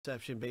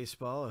Inception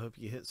baseball. I hope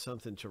you hit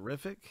something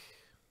terrific.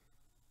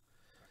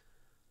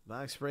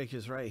 Box break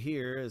is right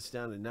here. It's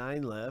down to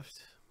 9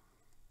 left.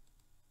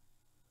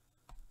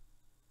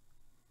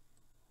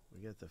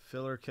 We got the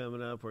filler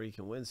coming up where you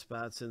can win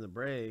spots in the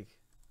break.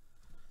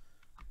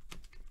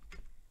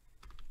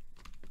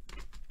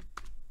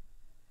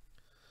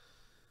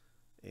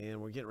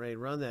 And we're getting ready to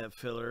run that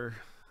filler.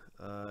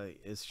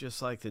 It's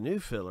just like the new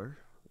filler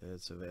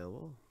that's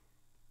available.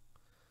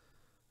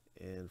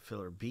 And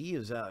filler B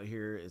is out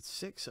here. It's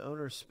 6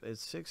 owners.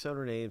 It's 6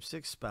 owner names,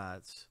 6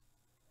 spots.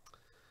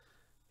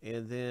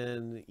 And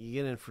then you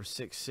get in for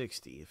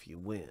 660 if you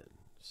win.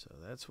 So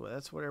that's what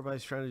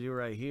everybody's trying to do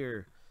right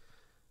here,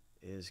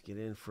 is get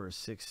in for a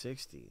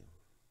 660.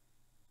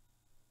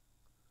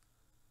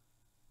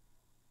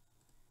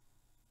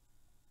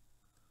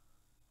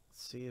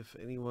 Let's see if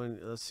anyone.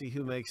 Let's see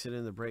who makes it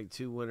in the break.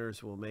 2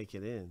 winners will make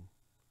it in.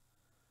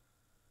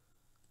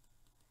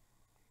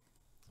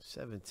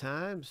 7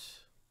 times.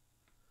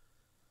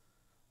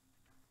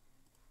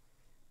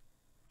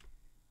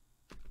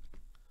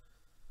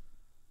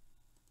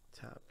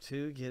 Top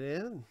 2 get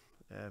in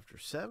after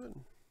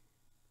 7.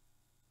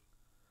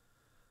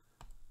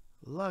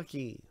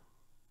 Lucky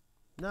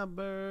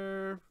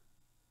number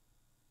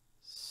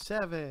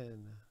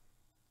 7.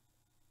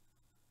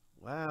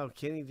 Wow,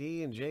 Kenny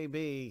D and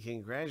JB,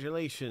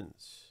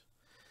 congratulations.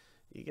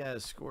 You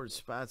guys scored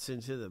spots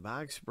into the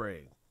box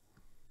break.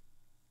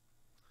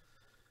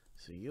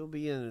 So you'll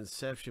be in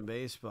Inception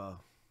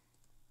baseball.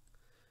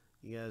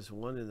 You guys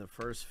won in the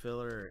first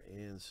filler,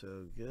 and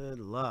so good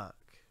luck.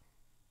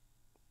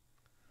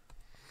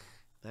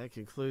 That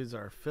concludes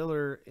our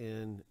filler,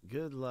 and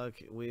good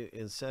luck.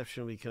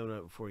 Inception will be coming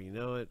up before you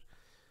know it.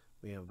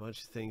 We have a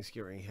bunch of things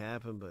getting ready to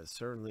happen, but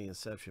certainly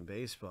Inception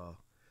baseball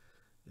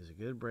is a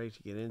good break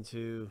to get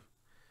into.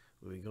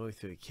 We'll be going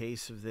through a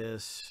case of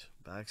this,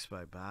 box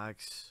by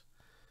box.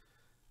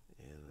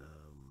 And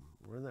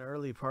we're in the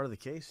early part of the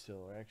case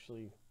still. We're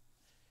actually,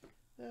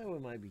 we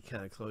might be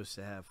kind of close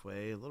to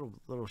halfway, a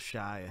little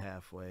shy of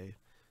halfway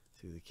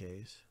through the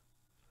case.